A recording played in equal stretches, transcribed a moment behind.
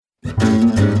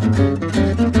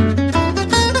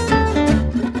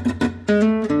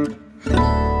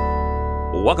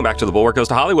Welcome back to The Bulwark Goes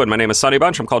to Hollywood. My name is Sonny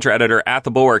Bunch. I'm culture editor at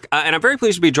The Bulwark. And I'm very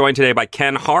pleased to be joined today by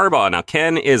Ken Harbaugh. Now,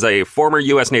 Ken is a former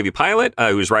U.S. Navy pilot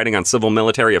who's writing on civil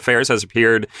military affairs, has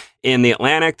appeared in The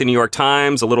Atlantic, The New York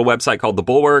Times, a little website called The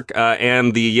Bulwark,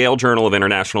 and the Yale Journal of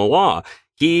International Law.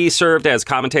 He served as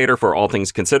commentator for All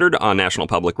Things Considered on National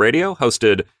Public Radio,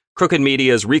 hosted Crooked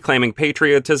Media's Reclaiming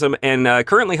Patriotism, and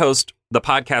currently hosts the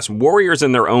podcast Warriors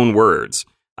in Their Own Words,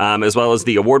 as well as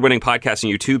the award-winning podcast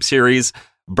and YouTube series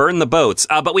Burn the Boats.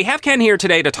 But we have Ken here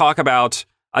today to talk about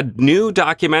a new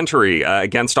documentary,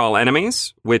 Against All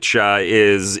Enemies, which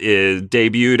is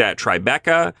debuted at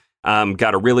Tribeca.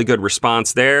 Got a really good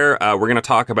response there. We're going to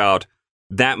talk about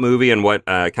that movie and what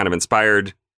kind of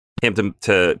inspired him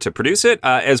to produce it,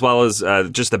 as well as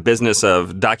just the business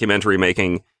of documentary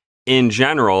making in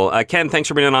general. Ken, thanks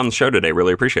for being on the show today.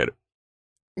 Really appreciate it.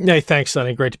 Hey, thanks,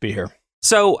 Sonny. Great to be here.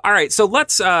 So, all right. So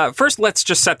let's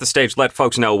just set the stage. Let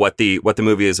folks know what the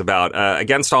movie is about.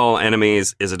 Against All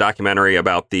Enemies is a documentary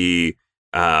about the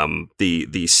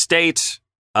state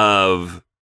of.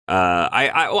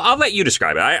 I'll let you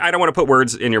describe it. I don't want to put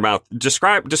words in your mouth.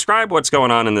 Describe what's going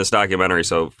on in this documentary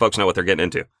so folks know what they're getting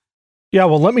into. Yeah,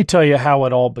 well, let me tell you how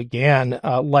it all began.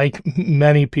 Like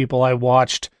many people, I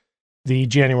watched the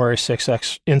January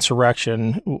 6th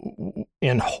insurrection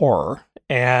in horror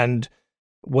and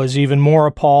was even more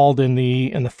appalled in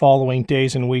the following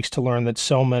days and weeks to learn that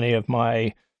so many of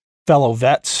my fellow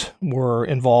vets were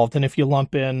involved. And if you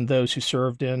lump in those who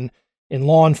served in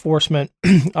law enforcement,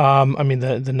 I mean,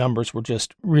 the numbers were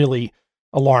just really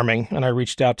alarming. And I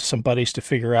reached out to some buddies to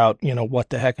figure out, what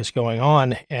the heck is going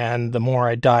on. And the more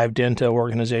I dived into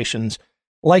organizations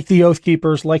like the Oath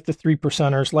Keepers, like the 3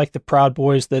 Percenters, like the Proud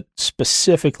Boys that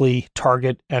specifically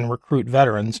target and recruit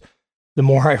veterans, the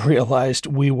more I realized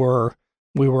we were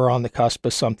on the cusp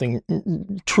of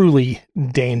something truly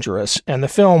dangerous. And the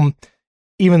film,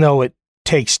 even though it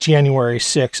takes January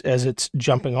 6th as its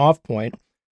jumping off point,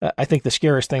 I think the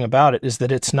scariest thing about it is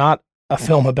that it's not a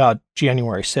film about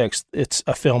January 6th. It's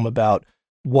a film about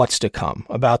what's to come,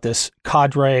 about this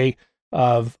cadre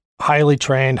of highly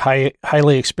trained,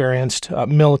 highly experienced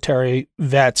military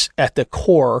vets at the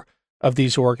core of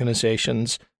these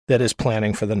organizations that is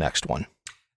planning for the next one.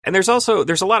 And there's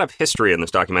a lot of history in this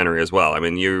documentary as well. I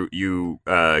mean, you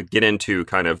get into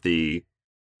kind of the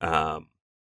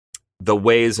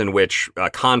ways in which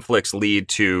conflicts lead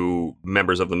to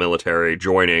members of the military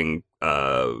joining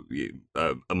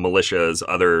militias,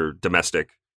 other domestic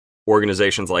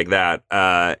organizations like that,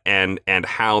 and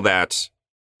how that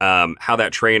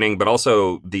training, but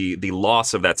also the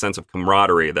loss of that sense of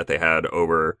camaraderie that they had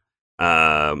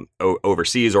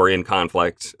overseas or in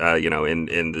conflict, in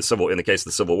the case of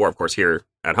the Civil War, of course, here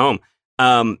at home.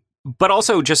 But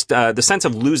also just the sense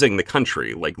of losing the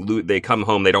country, like they come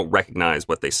home, they don't recognize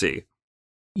what they see.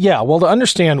 Yeah, well, to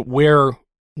understand where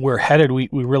we're headed, we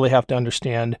really have to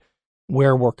understand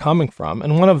where we're coming from.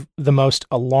 And one of the most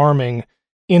alarming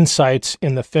insights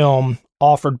in the film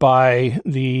offered by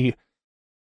the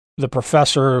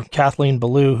professor, Kathleen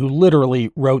Belew, who literally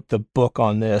wrote the book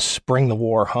on this, Bring the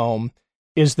War Home,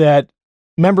 is that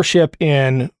membership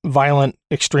in violent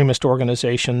extremist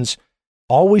organizations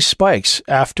always spikes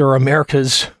after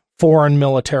America's foreign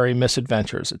military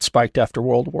misadventures. It spiked after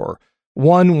World War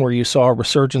I, where you saw a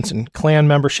resurgence in Klan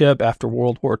membership, after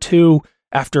World War II,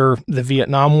 after the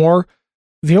Vietnam War.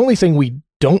 The only thing we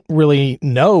don't really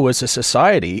know as a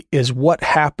society is what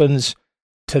happens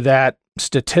to that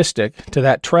statistic, to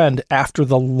that trend, after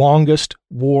the longest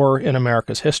war in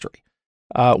America's history.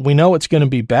 We know it's going to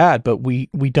be bad, but we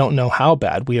don't know how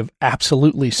bad. We have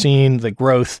absolutely seen the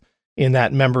growth in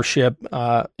that membership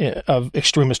of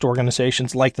extremist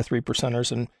organizations like the 3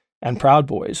 Percenters and Proud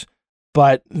Boys.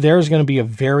 But there's going to be a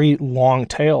very long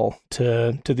tail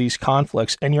to these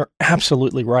conflicts. And you're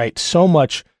absolutely right. So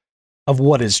much of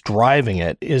what is driving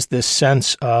it is this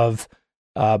sense of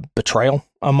betrayal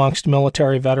amongst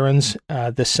military veterans,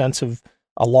 this sense of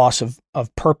a loss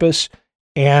of purpose.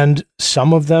 And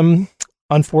some of them,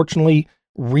 unfortunately,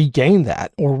 regain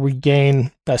that or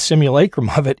regain a simulacrum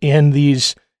of it in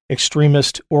these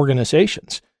extremist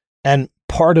organizations. And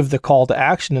part of the call to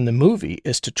action in the movie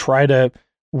is to try to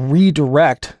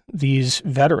redirect these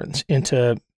veterans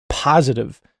into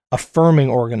positive, affirming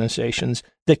organizations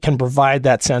that can provide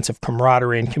that sense of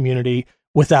camaraderie and community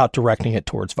without directing it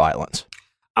towards violence.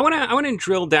 I want to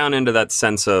drill down into that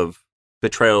sense of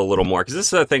betrayal a little more, because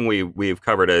this is a thing we've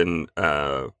covered in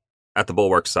at the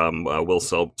Bulwark some. Will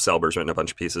Selber's written a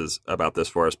bunch of pieces about this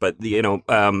for us, but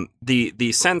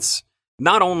the sense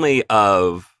not only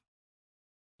of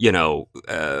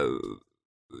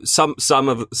some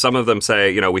of them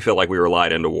say we feel like we were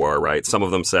lied into war, right? Some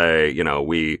of them say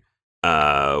we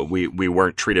we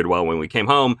weren't treated well when we came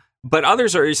home. But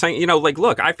others are saying, like,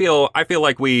 look, I feel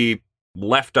like we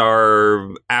left our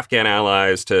Afghan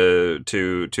allies to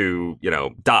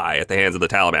die at the hands of the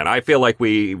Taliban. I feel like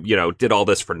we did all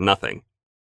this for nothing.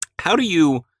 How do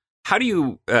you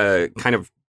kind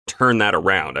of turn that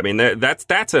around? I mean,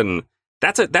 that's a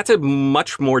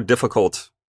much more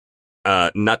difficult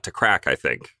nut to crack, I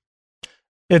think.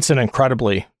 It's an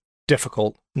incredibly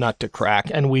difficult nut to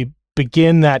crack, and we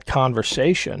begin that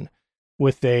conversation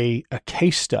with a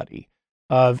case study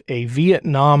of a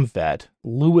Vietnam vet,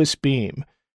 Louis Beam,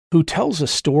 who tells a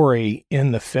story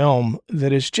in the film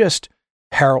that is just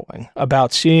harrowing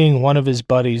about seeing one of his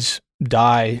buddies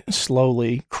die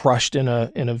slowly, crushed in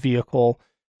a vehicle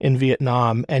in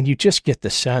Vietnam. And you just get the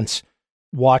sense,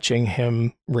 watching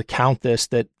him recount this,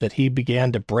 that he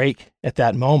began to break at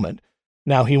that moment.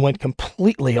 Now, he went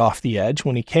completely off the edge.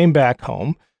 When he came back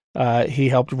home, he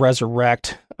helped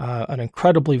resurrect an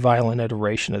incredibly violent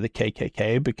iteration of the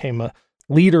KKK, became a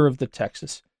leader of the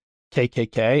Texas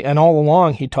KKK. And all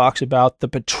along, he talks about the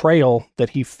betrayal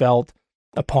that he felt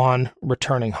upon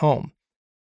returning home.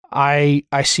 I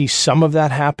see some of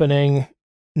that happening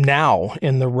now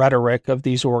in the rhetoric of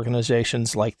these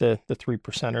organizations like the Three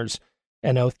Percenters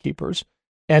and Oath Keepers.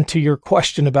 And to your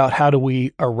question about how do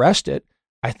we arrest it,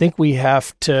 I think we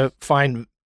have to find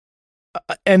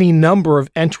any number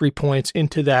of entry points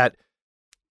into that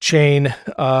chain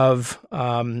of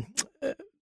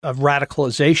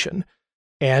radicalization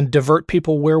and divert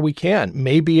people where we can.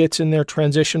 Maybe it's in their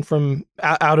transition from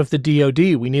out of the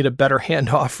DOD. We need a better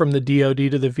handoff from the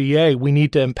DOD to the VA. We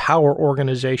need to empower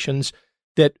organizations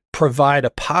that provide a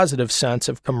positive sense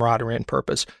of camaraderie and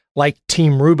purpose, like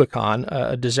Team Rubicon,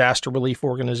 a disaster relief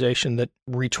organization that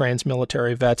retrains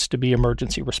military vets to be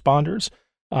emergency responders.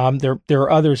 There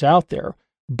are others out there,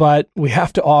 but we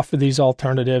have to offer these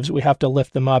alternatives. We have to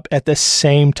lift them up. At the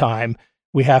same time,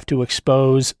 we have to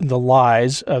expose the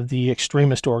lies of the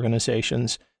extremist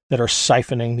organizations that are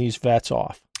siphoning these vets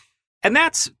off. And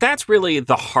that's really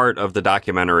the heart of the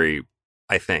documentary,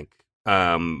 I think.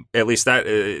 At least that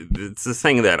it's the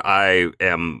thing that I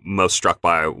am most struck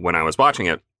by when I was watching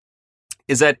it,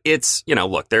 is that it's,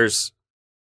 look, there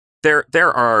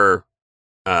are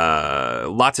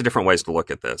lots of different ways to look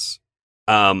at this.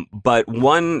 But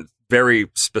one very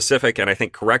specific and I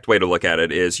think correct way to look at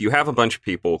it is you have a bunch of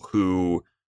people who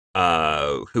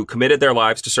committed their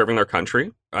lives to serving their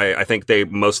country. I think they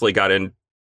mostly got in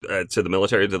to the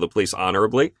military, to the police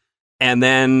honorably. And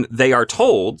then they are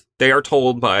told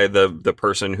by the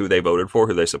person who they voted for,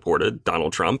 who they supported,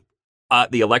 Donald Trump,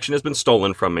 the election has been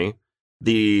stolen from me.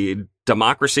 The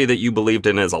democracy that you believed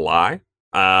in is a lie.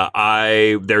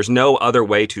 There's no other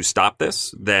way to stop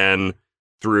this than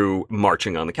through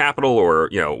marching on the Capitol or,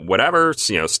 whatever,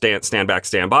 stand back,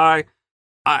 stand by.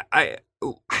 The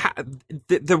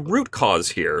root cause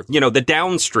here, the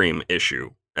downstream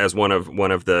issue, as one of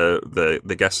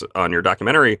the guests on your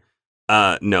documentary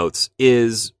notes,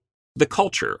 is the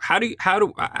culture. How do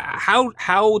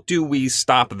we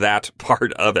stop that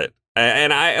part of it?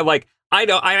 And I'm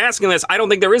asking this. I don't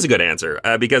think there is a good answer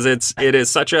because it is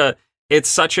such a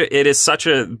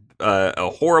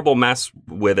horrible mess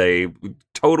with a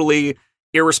totally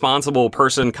irresponsible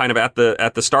person kind of at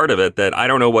the start of it that I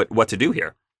don't know what to do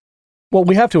here. Well,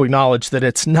 we have to acknowledge that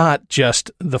it's not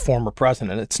just the former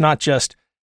president. It's not just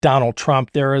Donald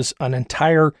Trump. There is an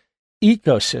entire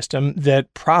ecosystem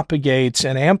that propagates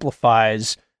and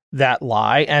amplifies that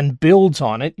lie and builds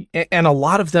on it. And a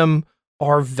lot of them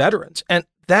are veterans. And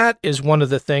that is one of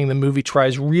the things the movie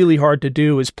tries really hard to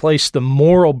do, is place the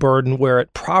moral burden where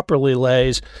it properly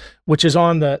lays, which is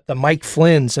on the Mike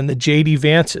Flynn's and the J.D.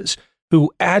 Vances,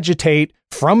 who agitate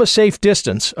from a safe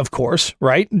distance, of course,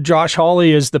 right? Josh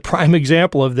Hawley is the prime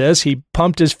example of this. He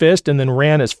pumped his fist and then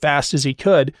ran as fast as he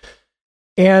could.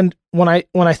 And when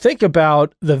I think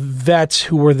about the vets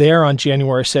who were there on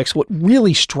January 6th, what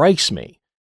really strikes me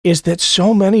is that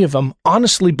so many of them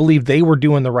honestly believe they were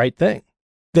doing the right thing.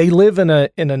 They live in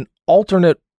an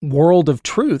alternate world of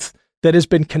truth that has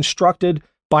been constructed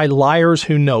by liars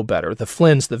who know better. The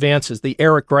Flynns, the Vances, the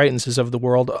Eric Greitenses of the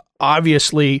world,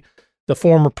 obviously the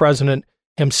former president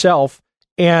himself.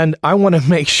 And I want to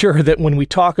make sure that when we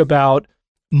talk about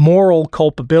moral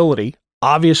culpability,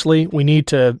 obviously we need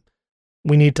to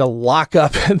lock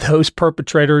up those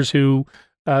perpetrators who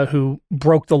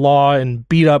broke the law and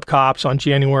beat up cops on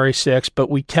January 6th, but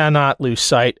we cannot lose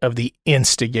sight of the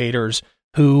instigators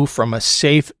who, from a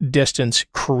safe distance,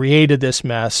 created this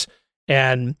mess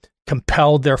and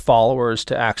compelled their followers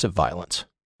to acts of violence.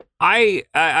 I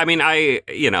mean,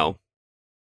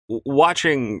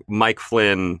 watching Mike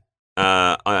Flynn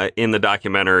in the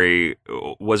documentary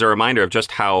was a reminder of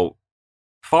just how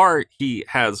far he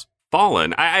has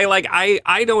fallen.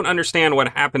 I don't understand what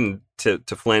happened to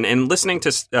Flynn, and listening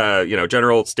to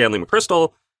General Stanley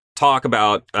McChrystal talk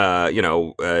about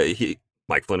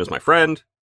Mike Flynn is my friend.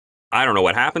 I don't know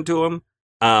what happened to him.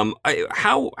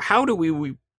 How do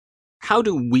we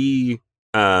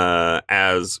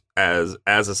as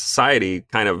a society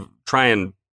kind of try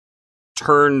and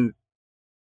turn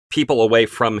people away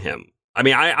from him? I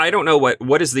mean, I don't know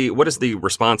what is the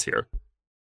response here.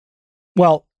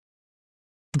 Well,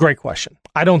 great question.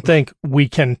 I don't think we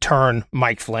can turn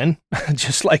Mike Flynn,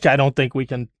 just like I don't think we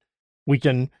can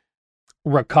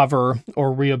recover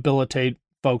or rehabilitate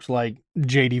folks like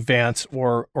J.D. Vance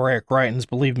or Eric Greitens.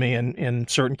 Believe me, in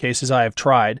certain cases I have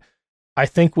tried. I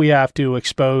think we have to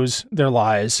expose their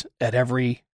lies at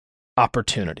every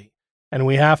opportunity, and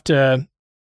we have to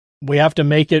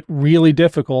make it really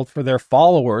difficult for their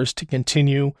followers to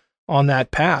continue on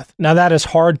that path. Now, that is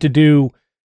hard to do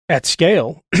at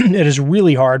scale. It is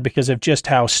really hard because of just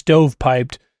how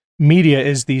stovepiped media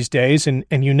is these days, and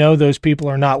those people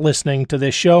are not listening to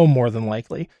this show more than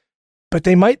likely, but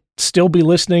they might still be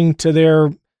listening to their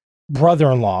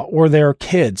brother-in-law or their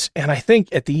kids. And I think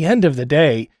at the end of the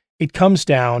day, it comes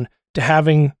down to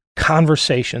having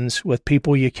conversations with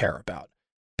people you care about,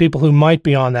 people who might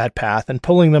be on that path, and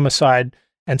pulling them aside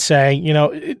and saying,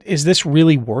 is this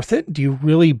really worth it? Do you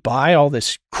really buy all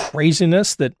this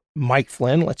craziness that Mike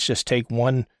Flynn, let's just take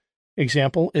one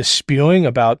example, is spewing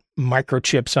about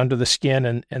microchips under the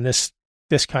skin and this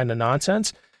kind of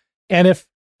nonsense? And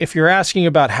if you're asking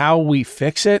about how we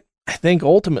fix it, I think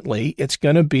ultimately it's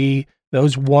going to be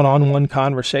those one-on-one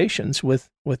conversations with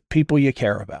people you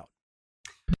care about.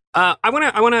 I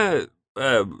want to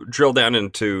drill down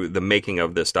into the making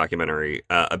of this documentary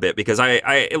a bit, because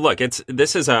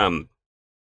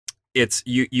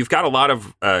you've got a lot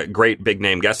of great big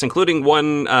name guests, including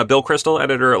one Bill Kristol,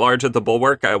 editor at large at the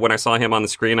Bulwark. When I saw him on the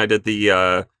screen, I did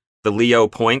the Leo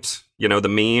point, the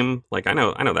meme. Like I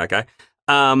know that guy.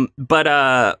 But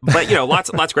lots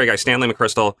of great guys. Stanley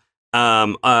McChrystal,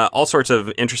 all sorts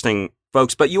of interesting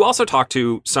folks. But you also talk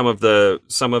to some of the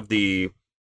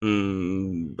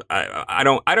I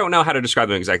don't know how to describe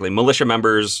them exactly. Militia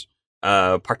members,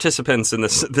 participants in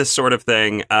this sort of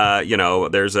thing.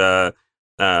 There's a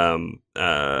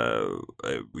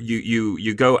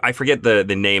you go. I forget the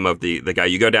name of the guy.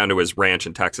 You go down to his ranch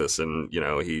in Texas, and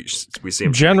we see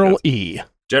him. General E.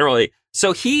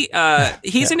 So he's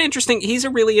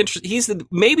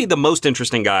maybe the most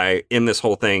interesting guy in this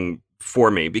whole thing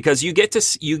for me, because you get to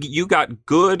you got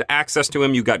good access to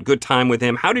him, you got good time with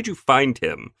him. How did you find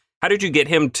him? How did you get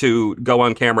him to go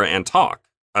on camera and talk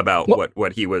about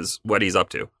what he's up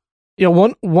to?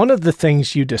 One of the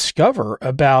things you discover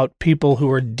about people who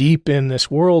are deep in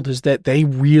this world is that they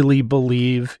really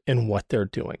believe in what they're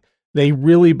doing. They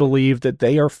really believe that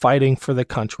they are fighting for the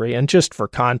country. And just for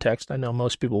context, I know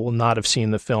most people will not have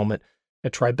seen the film at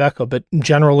Tribeca, but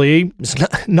General E is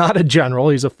not a general.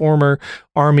 He's a former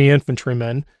Army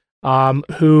infantryman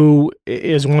who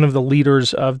is one of the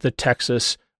leaders of the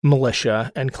Texas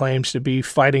militia and claims to be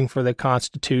fighting for the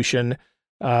Constitution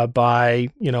by,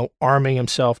 arming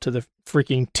himself to the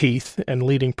freaking teeth and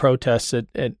leading protests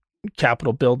at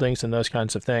Capitol buildings and those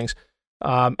kinds of things.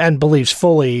 And believes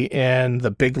fully in the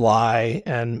big lie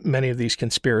and many of these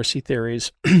conspiracy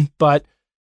theories. But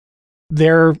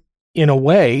they're, in a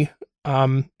way,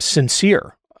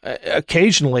 sincere,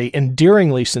 occasionally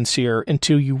endearingly sincere,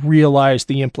 until you realize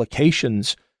the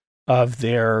implications of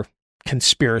their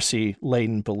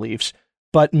conspiracy-laden beliefs.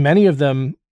 But many of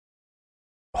them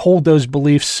hold those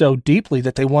beliefs so deeply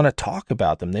that they want to talk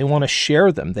about them. They want to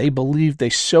share them. They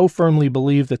so firmly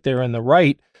believe that they're in the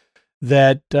right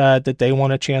that they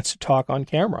want a chance to talk on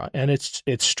camera. And it's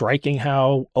striking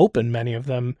how open many of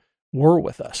them were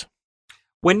with us.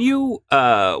 When you're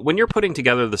putting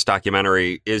together this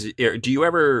documentary, do you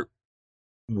ever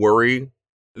worry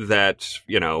that,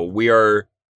 we are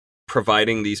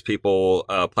providing these people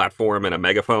a platform and a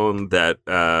megaphone that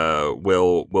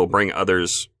will bring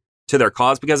others to their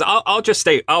cause? Because I'll just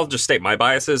state my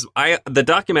biases. The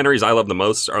documentaries I love the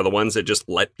most are the ones that just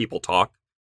let people talk.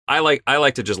 I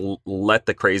like to just let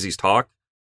the crazies talk,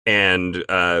 and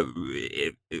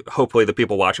hopefully the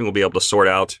people watching will be able to sort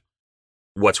out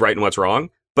what's right and what's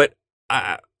wrong. But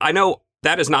I know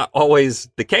that is not always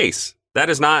the case. That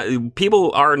is not,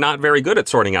 people are not very good at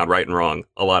sorting out right and wrong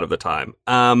a lot of the time.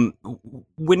 As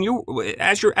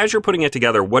you're putting it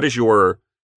together,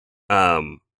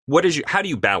 how do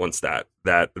you balance that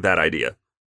idea?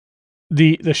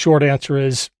 The short answer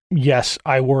is yes,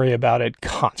 I worry about it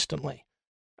constantly.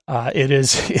 It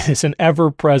is an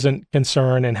ever-present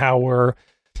concern in how we're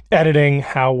editing,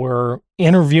 how we're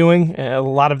interviewing. A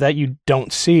lot of that you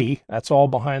don't see. That's all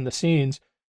behind the scenes.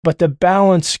 But the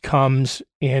balance comes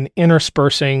in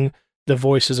interspersing the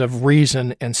voices of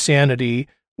reason and sanity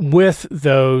with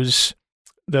those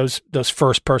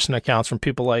first-person accounts from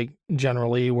people like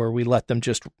General Lee, where we let them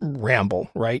just ramble,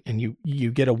 right? And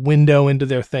you get a window into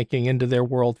their thinking, into their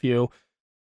worldview.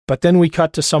 But then we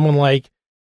cut to someone like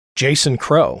Jason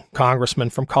Crow, congressman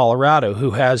from Colorado,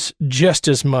 who has just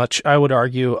as much, I would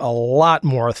argue, a lot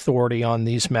more authority on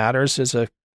these matters as a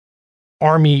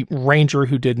Army Ranger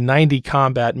who did 90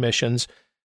 combat missions.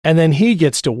 And then he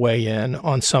gets to weigh in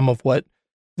on some of what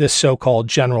this so-called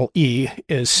General E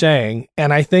is saying.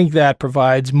 And I think that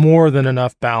provides more than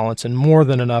enough balance and more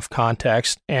than enough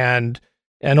context and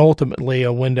ultimately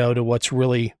a window to what's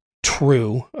really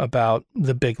true about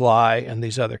the big lie and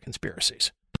these other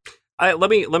conspiracies.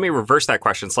 Let me reverse that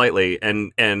question slightly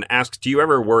and ask, do you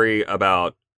ever worry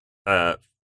about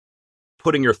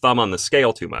putting your thumb on the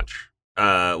scale too much?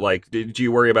 Do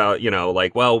you worry about,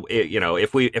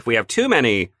 if we have too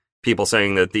many people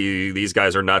saying that these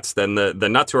guys are nuts, then the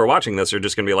nuts who are watching this are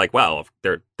just going to be like, well,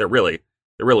 they're really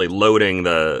loading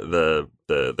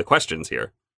the questions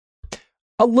here.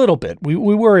 A little bit. We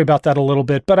worry about that a little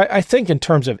bit, but I think in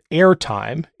terms of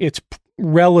airtime, it's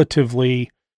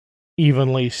relatively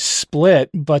evenly split,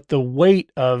 but the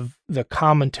weight of the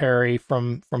commentary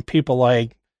from people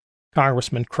like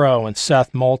Congressman Crow and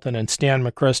Seth Moulton and Stan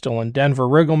McChrystal and Denver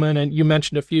Riggleman, and you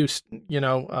mentioned a few,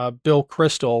 Bill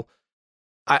Kristol.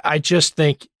 I just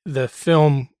think the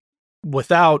film,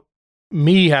 without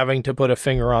me having to put a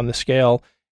finger on the scale,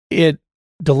 it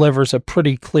delivers a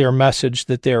pretty clear message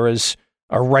that there is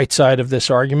a right side of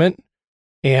this argument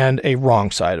and a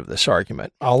wrong side of this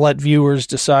argument. I'll let viewers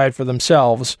decide for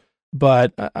themselves,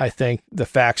 but I think the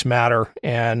facts matter,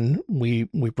 and we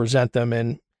present them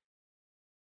in,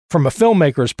 from a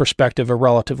filmmaker's perspective, a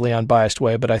relatively unbiased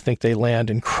way, but I think they land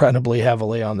incredibly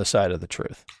heavily on the side of the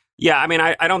truth. Yeah, I mean,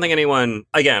 I don't think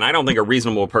I don't think a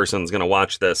reasonable person's going to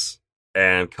watch this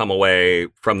and come away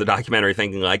from the documentary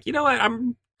thinking like, you know what,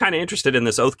 I'm kind of interested in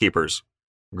this Oath Keepers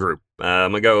group.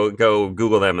 I'm going to go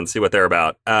Google them and see what they're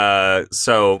about.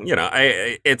 It's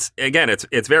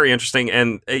very interesting.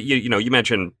 And, you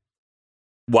mentioned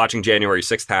watching January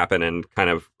 6th happen and kind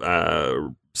of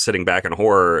sitting back in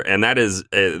horror. And that is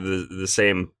the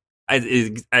same. One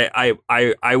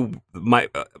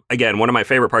of my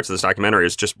favorite parts of this documentary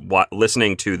is just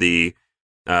listening to the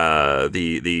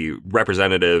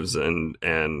representatives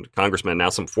and congressmen. Now,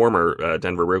 some former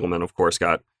Denver Riggleman, of course,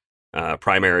 got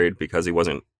primaried because he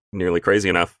wasn't nearly crazy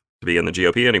enough to be in the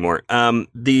GOP anymore.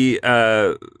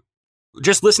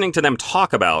 Just listening to them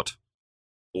talk about,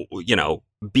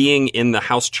 being in the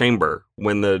House chamber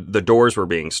when the doors were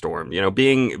being stormed,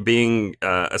 being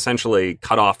essentially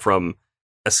cut off from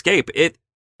escape. It's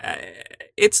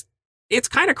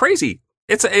kind of crazy.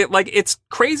 It's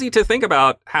crazy to think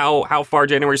about how far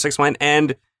January 6th went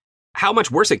and how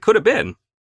much worse it could have been.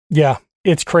 Yeah,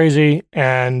 it's crazy,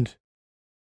 and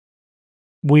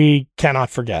we cannot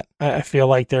forget. I feel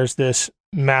like there's this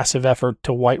massive effort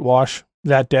to whitewash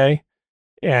that day,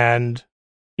 and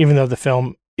even though the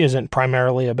film isn't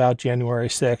primarily about January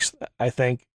 6th, I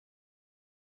think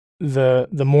the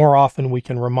more often we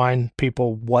can remind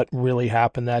people what really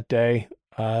happened that day,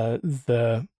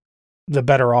 the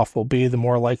better off we'll be, the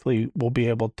more likely we'll be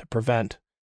able to prevent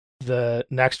the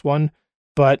next one.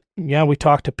 But yeah, we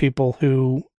talked to people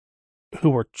who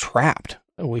were trapped.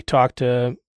 We talked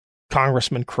to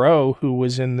Congressman Crow, who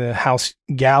was in the House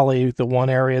galley, the one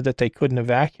area that they couldn't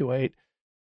evacuate.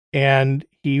 And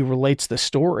he relates the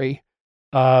story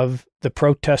of the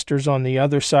protesters on the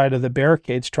other side of the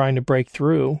barricades trying to break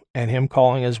through, and him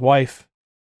calling his wife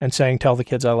and saying, "Tell the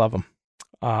kids I love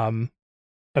them,"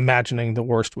 imagining the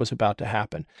worst was about to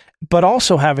happen. But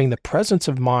also having the presence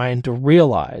of mind to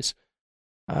realize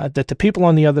that the people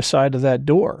on the other side of that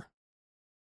door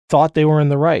thought they were in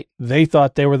the right. They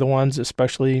thought they were the ones,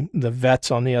 especially the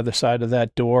vets on the other side of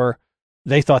that door,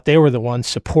 they thought they were the ones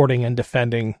supporting and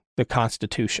defending the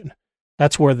Constitution.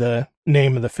 That's where the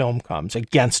name of the film comes,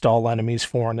 Against All Enemies,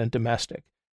 Foreign and Domestic.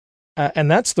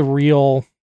 And that's the real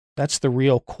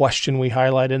question we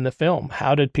highlight in the film.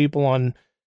 How did people on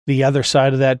the other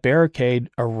side of that barricade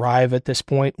arrive at this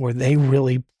point where they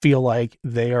really feel like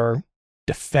they are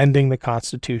defending the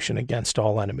Constitution against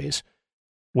all enemies?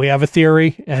 We have a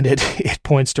theory, and it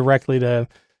points directly to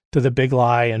the big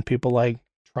lie and people like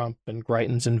Trump and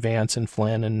Greitens and Vance and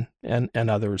Flynn and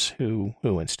others who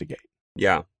instigate.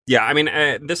 Yeah. Yeah, I mean,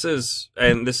 this is,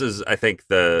 I think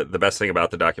the best thing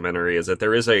about the documentary is that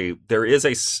there is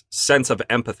a sense of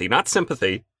empathy, not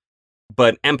sympathy,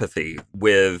 but empathy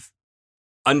with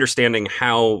understanding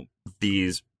how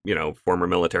these, former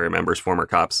military members, former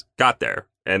cops got there.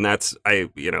 And that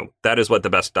is what the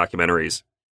best documentaries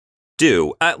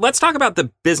do. Let's talk about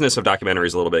the business of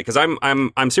documentaries a little bit, because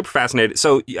I'm super fascinated.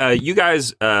 So you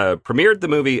guys premiered the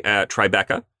movie at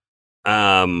Tribeca,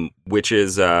 which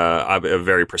is a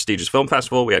very prestigious film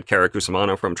festival. We had Kara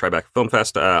Cusimano from Tribeca Film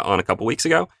Fest on a couple weeks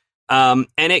ago. And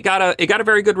it got a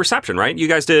very good reception, right? You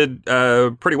guys did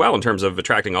pretty well in terms of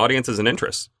attracting audiences and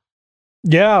interests.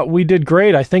 Yeah, we did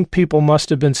great. I think people must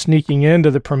have been sneaking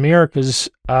into the premiere because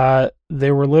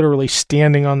they were literally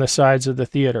standing on the sides of the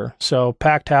theater. So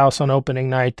packed house on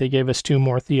opening night. They gave us 2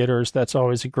 more theaters. That's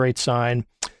always a great sign.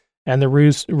 And the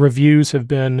reviews have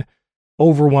been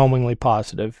overwhelmingly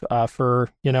positive.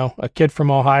 For a kid from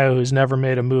Ohio who's never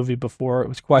made a movie before, it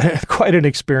was quite an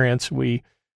experience. We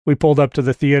pulled up to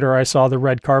the theater. I saw the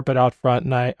red carpet out front,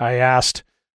 and I asked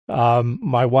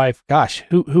my wife, "Gosh,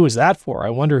 who is that for? I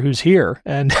wonder who's here."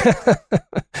 And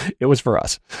it was for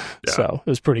us. Yeah. So it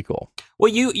was pretty cool.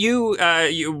 Well, you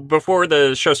before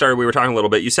the show started, we were talking a little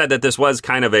bit. You said that this was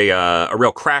kind of a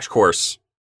real crash course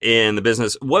in the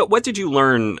business. What did you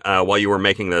learn while you were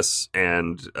making this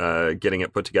and getting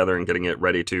it put together and getting it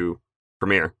ready to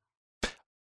premiere?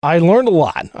 I learned a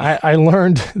lot. I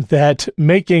learned that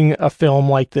making a film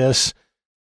like this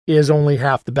is only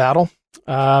half the battle.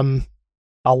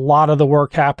 A lot of the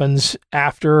work happens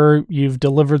after you've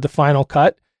delivered the final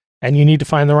cut, and you need to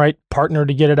find the right partner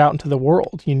to get it out into the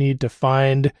world. You need to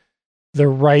find the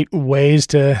right ways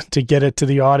to get it to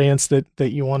the audience that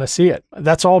you want to see it.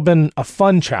 That's all been a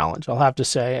fun challenge, I'll have to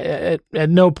say.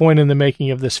 At no point in the making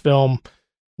of this film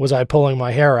was I pulling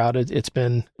my hair out. It's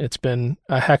been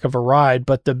a heck of a ride,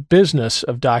 but the business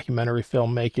of documentary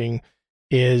filmmaking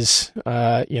is,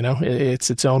 it's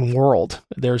its own world.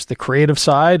 There's the creative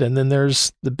side, and then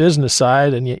there's the business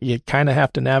side, and you kind of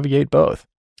have to navigate both.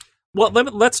 Well,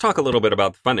 let's talk a little bit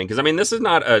about the funding, because I mean, this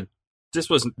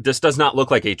does not look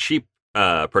like a cheap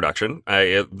production.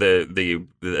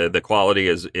 The quality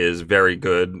is very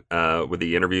good with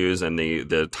the interviews and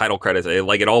the title credits.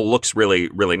 It all looks really,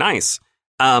 really nice.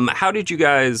 How did you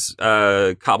guys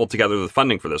cobble together the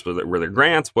funding for this? Were there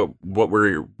grants?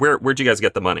 Where'd you guys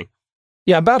get the money?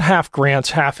 Yeah, about half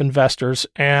grants, half investors,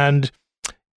 and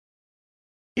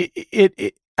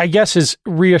it I guess is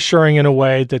reassuring in a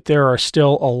way that there are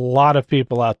still a lot of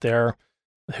people out there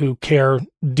who care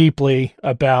deeply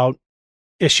about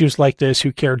issues like this,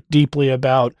 who care deeply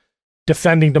about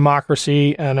defending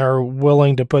democracy, and are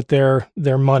willing to put their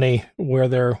money where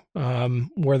their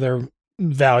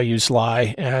values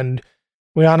lie. And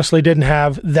we honestly didn't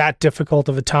have that difficult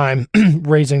of a time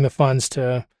raising the funds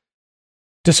to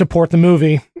support the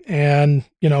movie. And,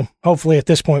 hopefully at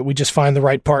this point we just find the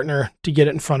right partner to get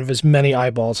it in front of as many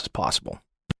eyeballs as possible.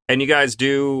 And you guys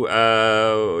do,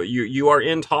 you are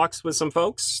in talks with some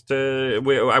folks I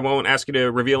won't ask you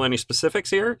to reveal any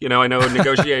specifics here. I know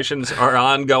negotiations are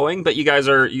ongoing, but you guys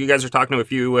are talking to a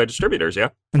few distributors, yeah?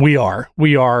 We are.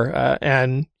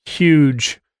 And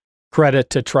huge credit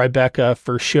to Tribeca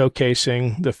for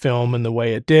showcasing the film in the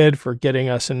way it did, for getting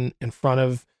us in front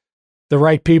of the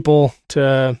right people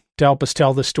to help us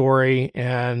tell the story.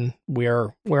 And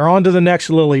we're on to the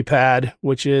next lily pad,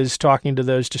 which is talking to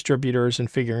those distributors and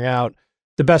figuring out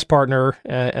the best partner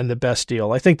and the best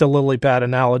deal. I think the lily pad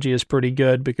analogy is pretty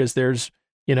good because there's,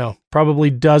 probably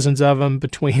dozens of them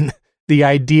between the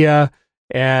idea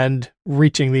and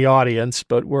reaching the audience,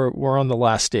 but we're on the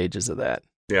last stages of that.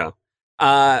 Yeah.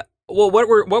 Well,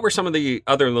 what were some of the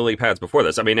other lily pads before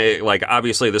this? I mean,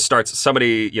 obviously this starts,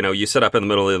 somebody, you sit up in the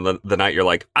middle of the night, you're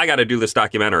like, I got to do this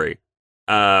documentary,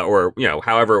 or,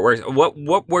 however it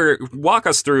works. Walk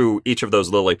us through each of those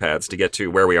lily pads to get to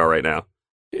where we are right now.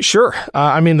 Sure.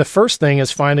 The first thing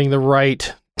is finding the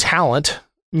right talent,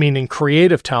 meaning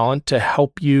creative talent, to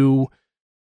help you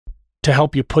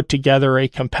put together a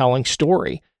compelling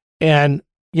story. And,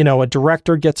 a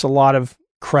director gets a lot of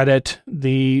credit.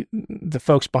 The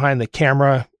folks behind the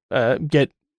camera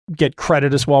get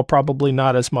credit as well, probably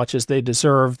not as much as they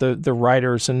deserve, the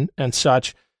writers and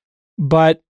such.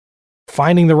 But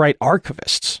finding the right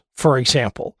archivists, for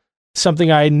example,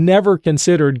 something I never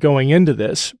considered going into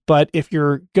this, but if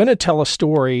you're going to tell a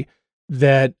story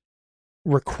that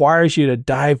requires you to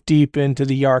dive deep into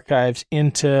the archives,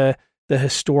 into the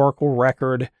historical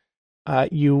record,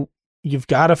 you've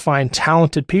got to find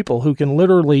talented people who can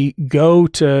literally go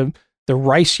to the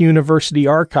Rice University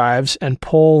archives and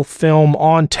pull film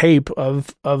on tape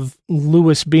of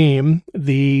Louis Beam,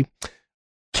 the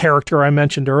character I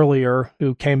mentioned earlier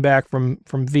who came back from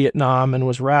Vietnam and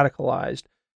was radicalized.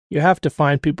 You have to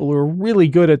find people who are really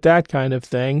good at that kind of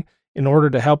thing in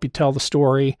order to help you tell the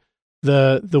story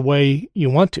the way you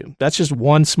want to. That's just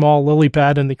one small lily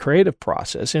pad in the creative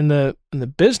process. In the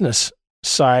business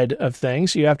side of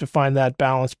things, you have to find that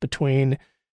balance between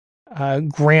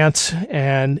grants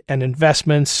and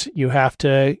investments. You have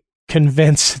to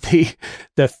convince the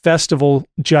festival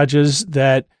judges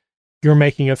that you're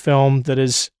making a film that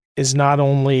is not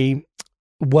only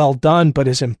well done, but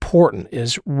is important,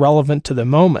 is relevant to the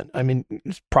moment. I mean,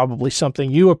 it's probably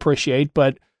something you appreciate,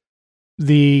 but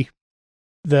the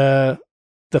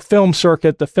film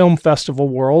circuit, the film festival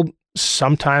world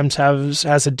sometimes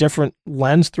has a different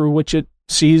lens through which it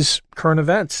sees current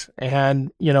events.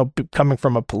 And, coming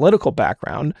from a political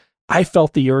background, I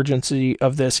felt the urgency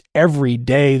of this every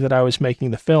day that I was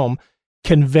making the film,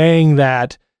 conveying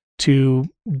that to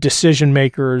decision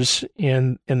makers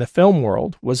in the film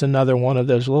world was another one of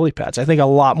those lily pads. I think a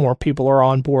lot more people are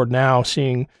on board now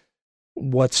seeing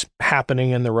what's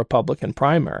happening in the Republican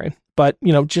primary. But,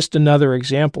 just another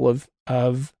example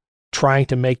of trying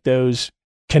to make those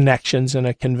connections and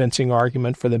a convincing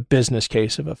argument for the business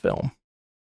case of a film.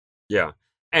 Yeah.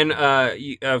 And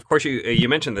of course, you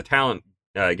mentioned the talent,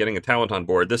 getting a talent on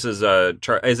board. This is it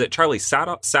Charlie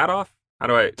Sadoff? How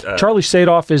do I? Charlie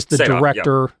Sadoff is the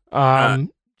director. Yeah.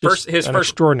 First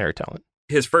extraordinary talent.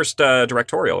 His first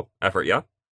directorial effort, yeah.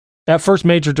 That first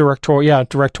major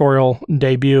directorial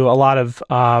debut. A lot of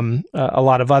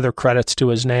other credits to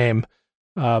his name,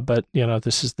 but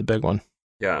this is the big one.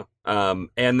 Yeah.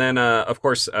 And then of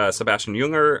course Sebastian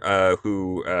Junger,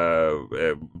 who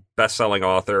best-selling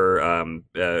author,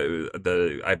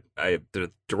 the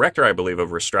director, I believe, of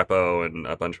Restrepo and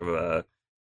a bunch of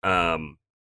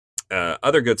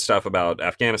other good stuff about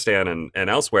Afghanistan and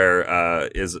elsewhere,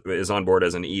 is on board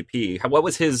as an EP. What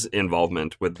was his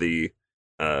involvement with the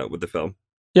film?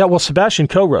 Yeah, well, Sebastian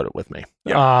co-wrote it with me.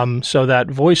 Yeah. So that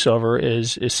voiceover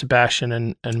is Sebastian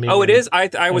and me. Oh, it is.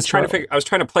 I was trying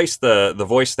to place the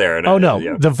voice there. And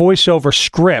the voiceover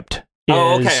script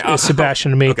is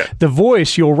Sebastian and me. Okay. The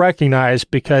voice you'll recognize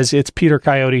because it's Peter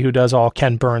Coyote who does all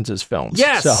Ken Burns' films.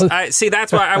 Yes, so. see,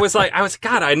 that's why I was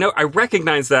God, I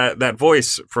recognize that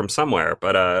voice from somewhere.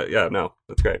 But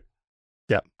that's great.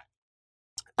 Yeah.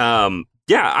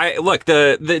 Yeah, look,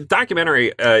 the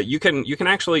documentary, you can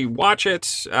actually watch it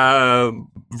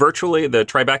virtually, the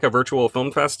Tribeca Virtual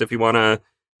Film Fest, if you want to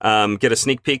get a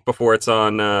sneak peek before it's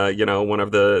on one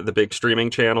of the big streaming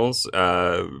channels.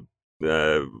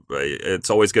 It's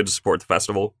always good to support the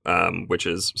festival, which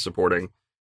is supporting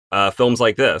films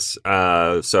like this.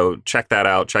 So check that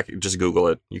out. Just Google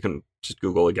it. You can just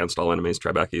Google Against All Enemies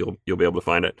Tribeca. You'll be able to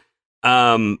find it.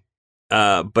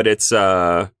 But it's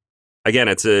again,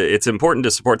 it's important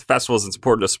to support the festivals. It's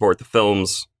important to support the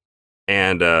films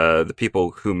and the people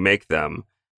who make them.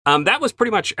 That was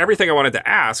pretty much everything I wanted to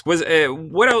ask. Was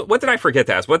what did I forget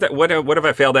to ask? What have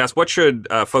I failed to ask? What should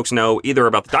folks know either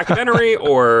about the documentary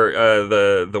or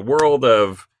the world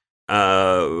of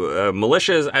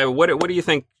militias? What do you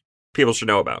think people should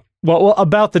know about? Well,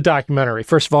 about the documentary.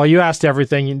 First of all, you asked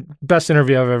everything. Best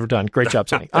interview I've ever done. Great job,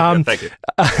 Sonny. Thank you.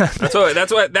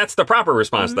 That's the proper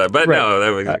response to that. But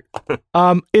right.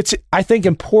 No, it's I think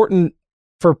important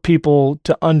for people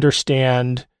to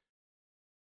understand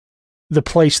the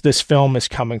place this film is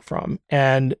coming from,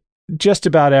 and just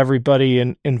about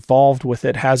everybody involved with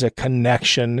it has a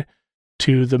connection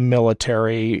to the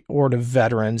military or to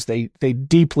veterans. They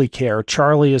deeply care.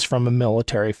 Charlie is from a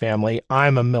military family.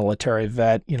 I'm a military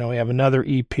vet. We have another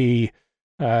EP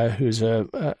who's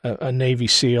a Navy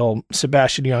SEAL.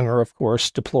 Sebastian Junger, of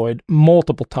course, deployed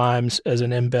multiple times as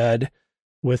an embed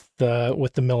with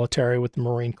the military, with the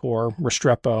Marine Corps.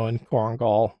 Restrepo and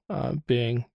Korangal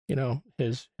being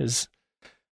his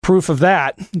proof of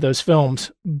that, those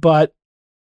films. But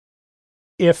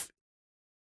if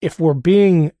we're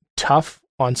being tough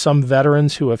on some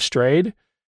veterans who have strayed,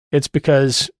 it's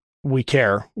because we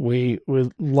care. We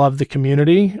love the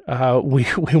community. We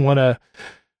want to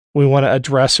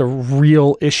address a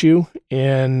real issue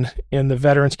in the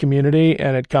veterans community,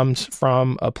 and it comes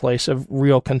from a place of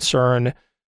real concern,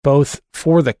 both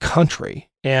for the country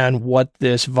and what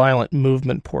this violent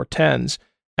movement portends,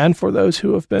 and for those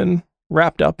who have been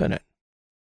wrapped up in it.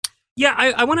 Yeah,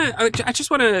 I just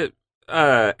want to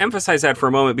emphasize that for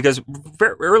a moment, because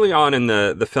very early on in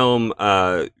the film,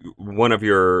 one of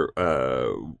your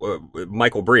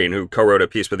Michael Breen, who co-wrote a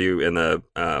piece with you in the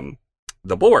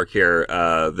Bulwark here,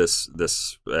 it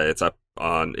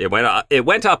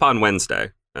went up on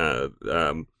Wednesday,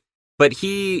 but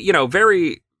he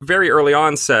very very early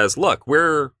on says, look,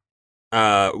 we're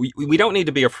we don't need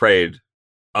to be afraid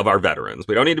of our veterans.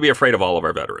 We don't need to be afraid of all of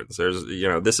our veterans.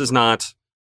 This is not,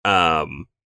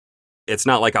 it's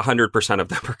not like 100% of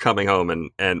them are coming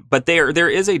home but there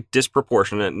is a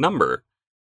disproportionate number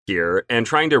here, and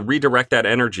trying to redirect that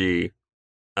energy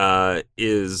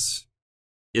is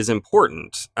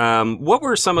important. What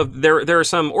were some of there are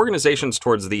some organizations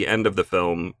towards the end of the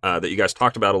film that you guys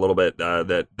talked about a little bit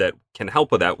that can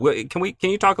help with that. Can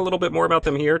you talk a little bit more about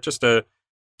them here, just to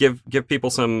give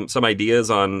people some ideas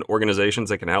on organizations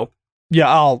that can help? Yeah,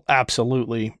 I'll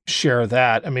absolutely share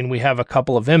that. I mean, we have a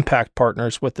couple of impact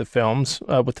partners with the films.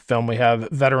 With the film, we have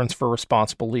Veterans for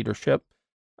Responsible Leadership,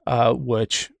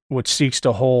 which seeks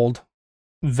to hold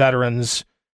veterans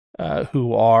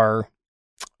who are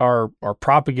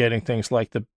propagating things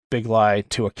like the big lie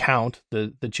to account,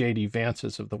 the J.D.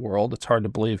 Vances of the world. It's hard to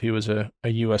believe he was a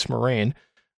U.S. Marine.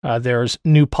 There's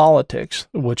New Politics,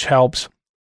 which helps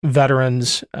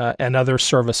veterans and other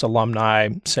service alumni,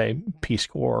 say Peace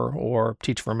Corps or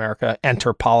Teach for America,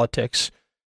 enter politics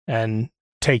and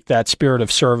take that spirit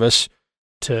of service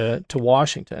to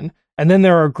Washington. And then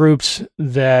there are groups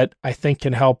that I think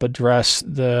can help address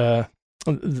the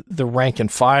rank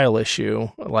and file issue,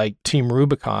 like Team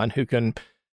Rubicon, who can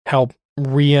help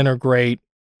reintegrate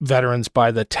veterans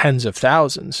by the tens of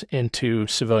thousands into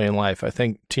civilian life. I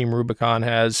think Team Rubicon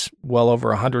has well over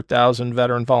 100,000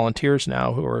 veteran volunteers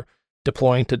now who are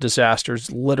deploying to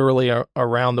disasters literally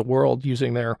around the world,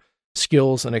 using their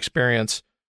skills and experience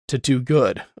to do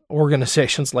good.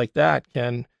 Organizations like that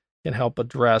can help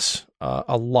address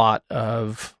a lot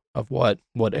of what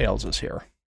ails us here.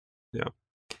 Yeah.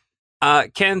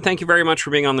 Ken, thank you very much for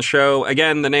being on the show.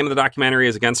 Again, the name of the documentary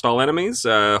is Against All Enemies.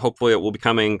 Hopefully it will be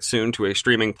coming soon to a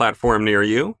streaming platform near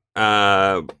you.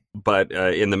 But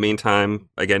in the meantime,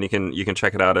 again, you can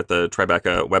check it out at the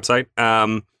Tribeca website.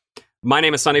 My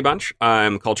name is Sonny Bunch.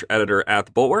 I'm culture editor at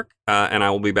The Bulwark, and I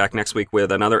will be back next week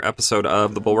with another episode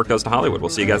of The Bulwark Goes to Hollywood. We'll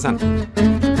see you guys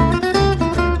then.